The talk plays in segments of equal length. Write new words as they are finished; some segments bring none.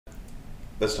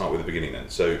let's start with the beginning then.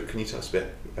 So can you tell us a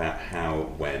bit about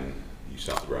how, when you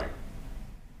started rowing?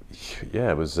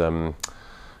 Yeah, it was. It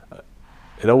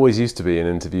always used to be in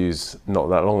interviews not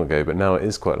that long ago, but now it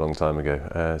is quite a long time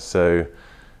ago. So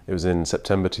it was in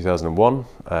September 2001.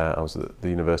 I was at the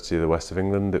University of the West of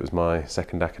England. It was my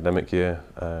second academic year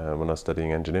when I was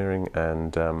studying engineering,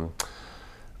 and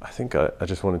I think I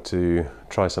just wanted to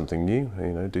try something new,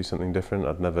 do something different.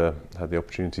 I'd never had the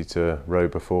opportunity to row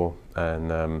before,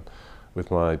 and with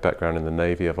my background in the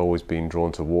Navy, I've always been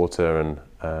drawn to water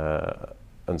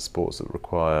and sports that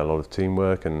require a lot of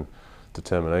teamwork and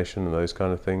determination and those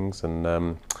kind of things.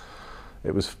 And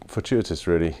it was fortuitous,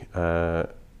 really.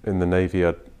 In the Navy,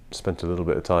 I'd spent a little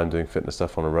bit of time doing fitness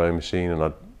stuff on a rowing machine,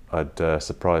 and I'd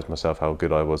surprised myself how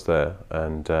good I was there.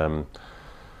 And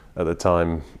at the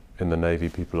time in the Navy,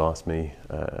 people asked me,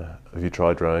 have you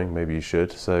tried rowing? Maybe you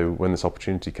should. So when this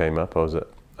opportunity came up, I was at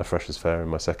a freshers' fair in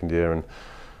my second year, and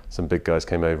some big guys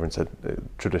came over and said,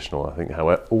 traditional, I think how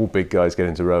all big guys get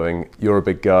into rowing, you're a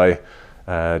big guy,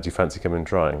 do you fancy coming and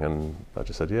trying? And I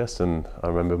just said yes, and I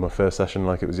remember my first session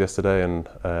like it was yesterday, and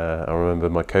I remember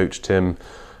my coach Tim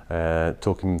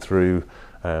talking through,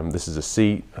 this is a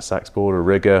seat, a sax board, a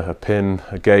rigger, a pin,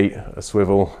 a gate, a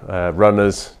swivel,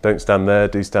 runners, don't stand there,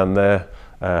 do stand there,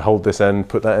 hold this end,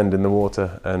 put that end in the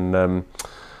water. And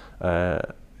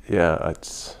yeah,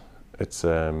 it's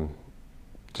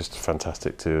just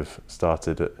fantastic to have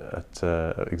started at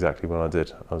exactly when I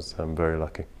did. I was very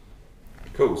lucky.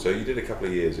 Cool, so you did a couple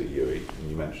of years at UWE, and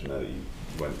you mentioned that you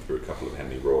went through a couple of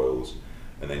Henley Royals,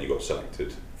 and then you got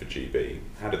selected for GB.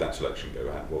 How did that selection go?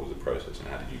 What was the process, and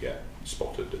how did you get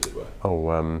spotted, as it were? Oh,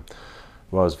 well,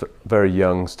 I was very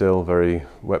young still, very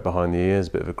wet behind the ears,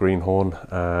 a bit of a greenhorn.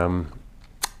 How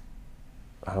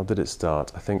did it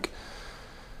start? I think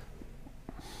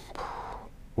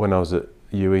when I was at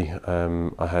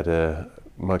UWE, I had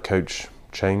my coach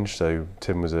changed, so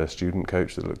Tim was a student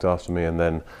coach that looked after me, and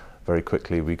then very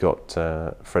quickly we got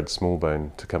Fred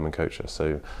Smallbone to come and coach us.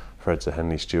 So Fred's a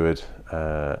Henley steward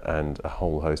and a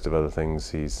whole host of other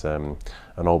things. He's an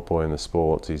old boy in the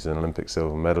sport. He's an Olympic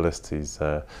silver medalist. He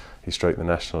stroked the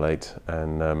national 8,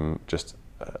 and just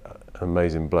an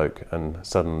amazing bloke. And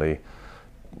suddenly,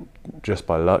 just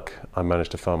by luck, I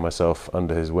managed to find myself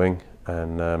under his wing,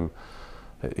 and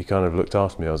he kind of looked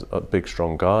after me. I was a big,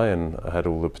 strong guy, and I had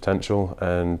all the potential,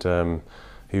 and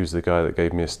he was the guy that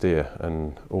gave me a steer,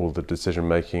 and all the decision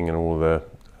making and all the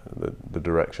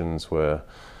directions were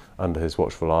under his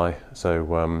watchful eye.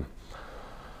 So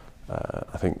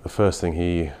I think the first thing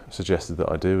he suggested that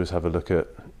I do was have a look at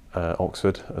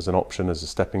Oxford as an option, as a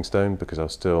stepping stone, because I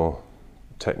was still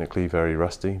technically very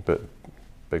rusty, but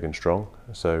big and strong.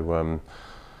 So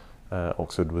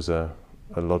Oxford was a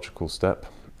logical step.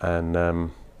 And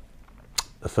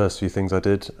the first few things I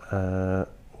did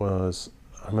was,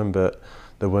 I remember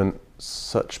there weren't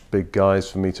such big guys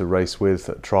for me to race with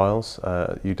at trials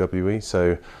at UWE,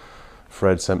 so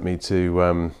Fred sent me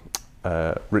to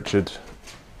Richard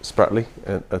Spratley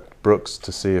at Brooks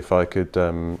to see if I could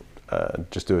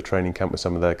just do a training camp with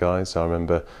some of their guys. So I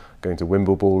remember going to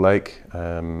Wimbleball Lake,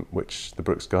 which the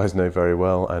Brooks guys know very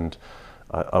well, and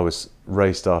I was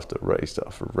raced after race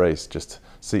after race, just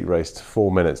seat raced,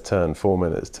 4 minutes, turn, 4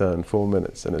 minutes, turn, 4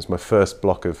 minutes, and it was my first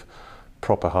block of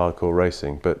proper hardcore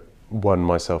racing, but won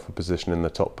myself a position in the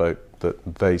top boat that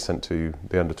they sent to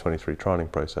the under-23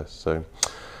 trialling process. So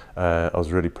I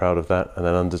was really proud of that. And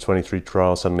then under-23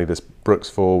 trial, suddenly this Brooks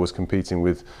 4 was competing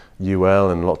with UL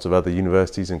and lots of other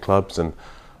universities and clubs, and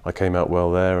I came out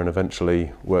well there, and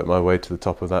eventually worked my way to the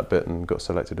top of that bit and got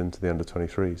selected into the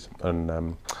under-23s.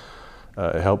 And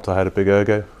it helped. I had a big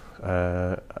ergo,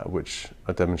 which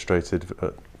I demonstrated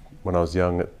when I was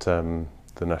young at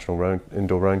the National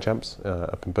Indoor Rowing Champs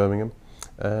up in Birmingham.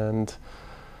 And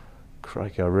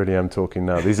crikey, I really am talking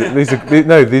now. These are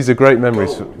great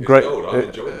memories.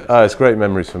 It's great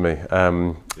memories for me.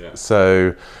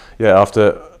 So yeah,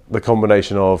 after the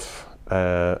combination of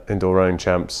Indoor Rowing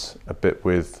Champs, a bit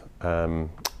with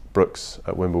Brooks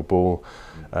at Wimbleball,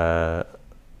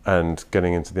 and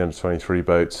getting into the under-23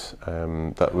 boat,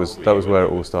 that was where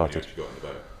it all started. You got in the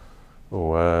boat?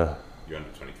 Oh, you're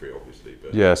under-23, obviously.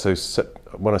 But yeah. So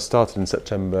when I started in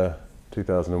September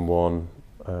 2001,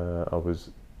 I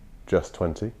was just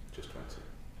 20. Just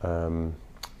 20.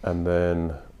 And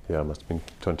then I must have been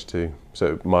 22.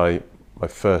 So my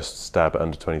first stab at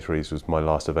under-23s was my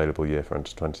last available year for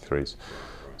under-23s. Right.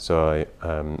 So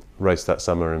I raced that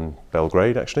summer in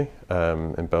Belgrade, actually,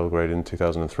 in Belgrade in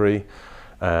 2003.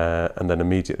 And then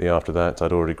immediately after that,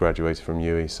 I'd already graduated from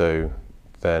UWE. So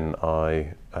then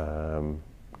I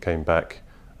came back,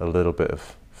 a little bit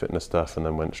of fitness stuff, and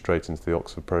then went straight into the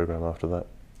Oxford programme after that.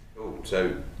 Cool. So,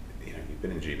 you know, you've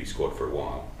been in GB squad for a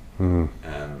while.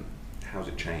 How's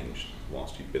it changed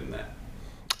whilst you've been there?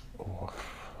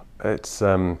 It's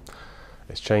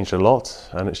changed a lot,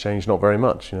 and it's changed not very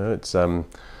much. You know,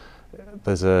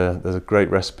 there's a great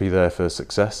recipe there for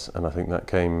success, and I think that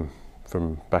came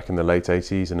from back in the late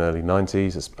 80s and early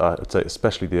 90s. I'd say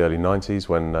especially the early 90s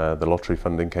when the lottery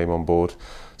funding came on board.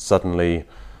 Suddenly,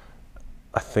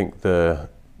 I think the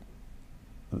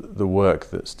work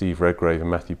that Steve Redgrave and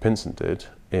Matthew Pinsent did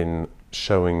in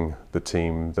showing the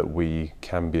team that we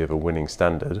can be of a winning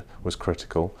standard was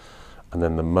critical. And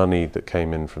then the money that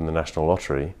came in from the National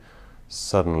Lottery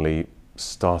suddenly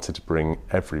started to bring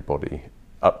everybody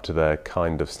up to their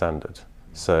kind of standard.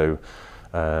 So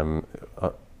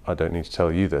I don't need to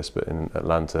tell you this, but in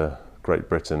Atlanta, Great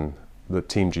Britain, the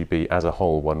Team GB as a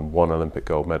whole won 1 Olympic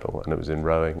gold medal, and it was in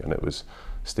rowing, and it was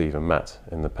Steve and Matt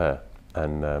in the pair.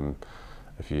 And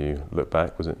if you look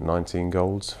back, was it 19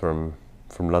 golds from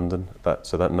London?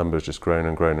 So that number has just grown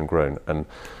and grown and grown, and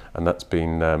that's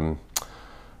been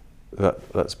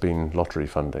that's been lottery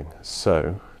funding.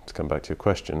 So to come back to your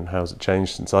question, how's it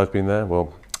changed since I've been there?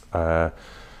 Well,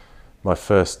 my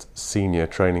first senior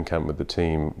training camp with the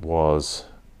team was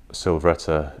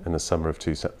Silvretta in the summer of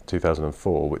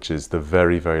 2004, which is the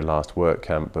very, very last work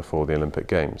camp before the Olympic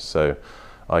Games. So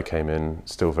I came in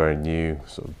still very new,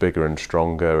 sort of bigger and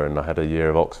stronger, and I had a year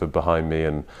of Oxford behind me,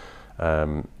 and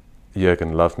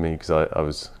Jürgen loved me because I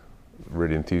was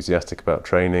really enthusiastic about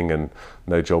training, and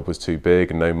no job was too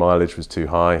big and no mileage was too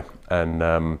high,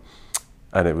 and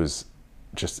it was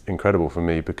just incredible for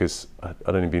me because I'd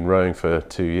only been rowing for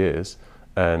 2 years,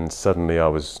 and suddenly I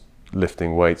was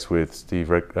lifting weights with Steve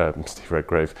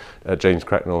Redgrave, James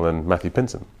Cracknell and Matthew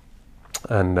Pinsent,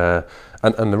 and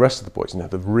the rest of the boys, you know,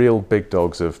 the real big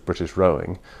dogs of British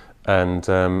rowing, and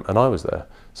I was there.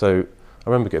 So I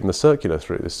remember getting the circular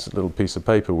through, this little piece of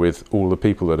paper with all the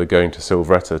people that are going to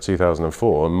Silvretta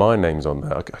 2004, and my name's on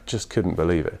there. I just couldn't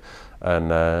believe it,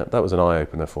 and that was an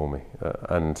eye-opener for me.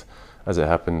 And as it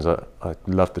happens, I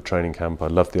loved the training camp, I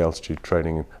loved the altitude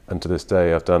training, and to this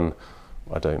day I've done,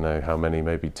 I don't know how many,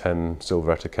 maybe 10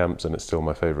 Silvretta camps, and it's still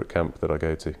my favourite camp that I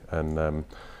go to, and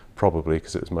probably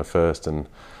because it was my first, and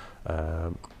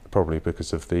probably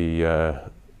because of the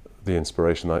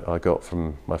inspiration I got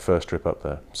from my first trip up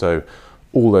there. So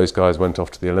all those guys went off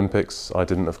to the Olympics. I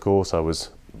didn't, of course. I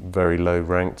was very low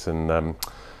ranked, and I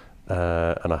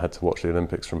had to watch the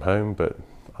Olympics from home, but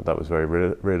that was very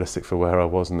realistic for where I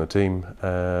was in the team.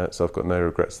 So I've got no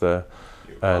regrets there.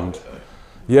 And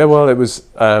yeah, well, it was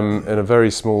in a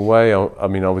very small way. I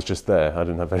mean, I was just there. I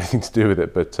didn't have anything to do with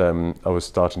it, but I was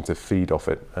starting to feed off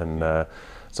it, and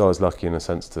so I was lucky in a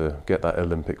sense to get that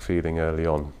Olympic feeling early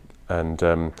on. And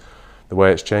the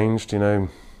way it's changed, you know,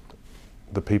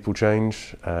 the people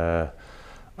change. I'd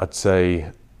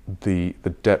say the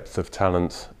depth of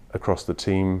talent across the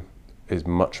team is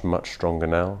much, much stronger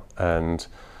now, and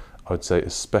I would say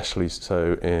especially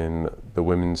so in the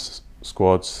women's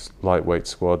squads, lightweight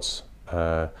squads.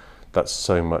 That's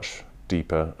so much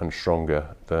deeper and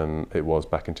stronger than it was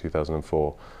back in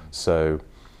 2004. So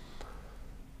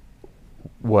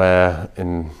where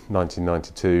in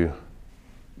 1992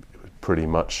 it was pretty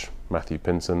much Matthew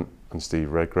Pinsent and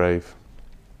Steve Redgrave,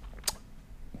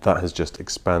 that has just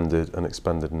expanded and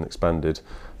expanded and expanded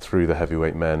through the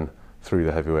heavyweight men, through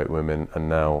the heavyweight women, and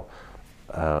now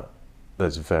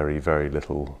there's very, very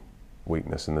little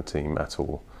weakness in the team at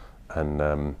all.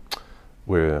 And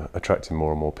we're attracting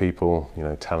more and more people. You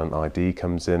know, talent ID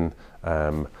comes in.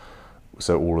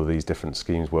 So all of these different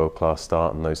schemes, World Class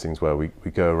Start and those things, where we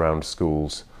go around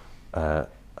schools,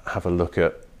 have a look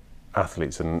at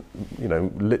athletes and, you know,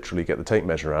 literally get the tape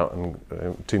measure out and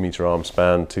 2 meter arm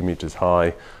span, 2 meters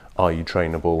high. Are you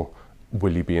trainable?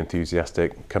 Will you be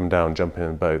enthusiastic? Come down, jump in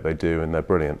a boat. They do, and they're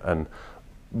brilliant. And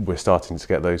we're starting to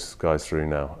get those guys through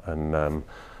now. And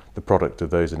the product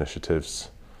of those initiatives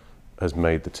has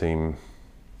made the team,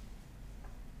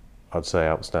 I'd say,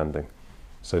 outstanding.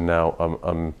 So now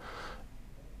I'm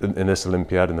in this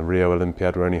Olympiad, in the Rio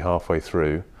Olympiad, we're only halfway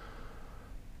through.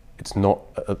 It's not,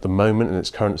 at the moment, in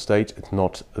its current state, it's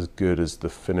not as good as the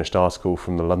finished article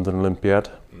from the London Olympiad,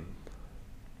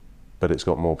 but it's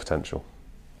got more potential.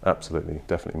 Absolutely,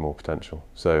 definitely more potential.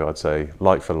 So I'd say,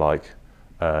 like for like,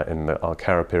 in our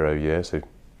Carapiro year, so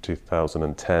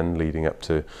 2010, leading up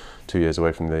to 2 years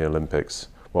away from the Olympics,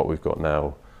 what we've got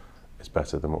now is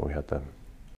better than what we had then.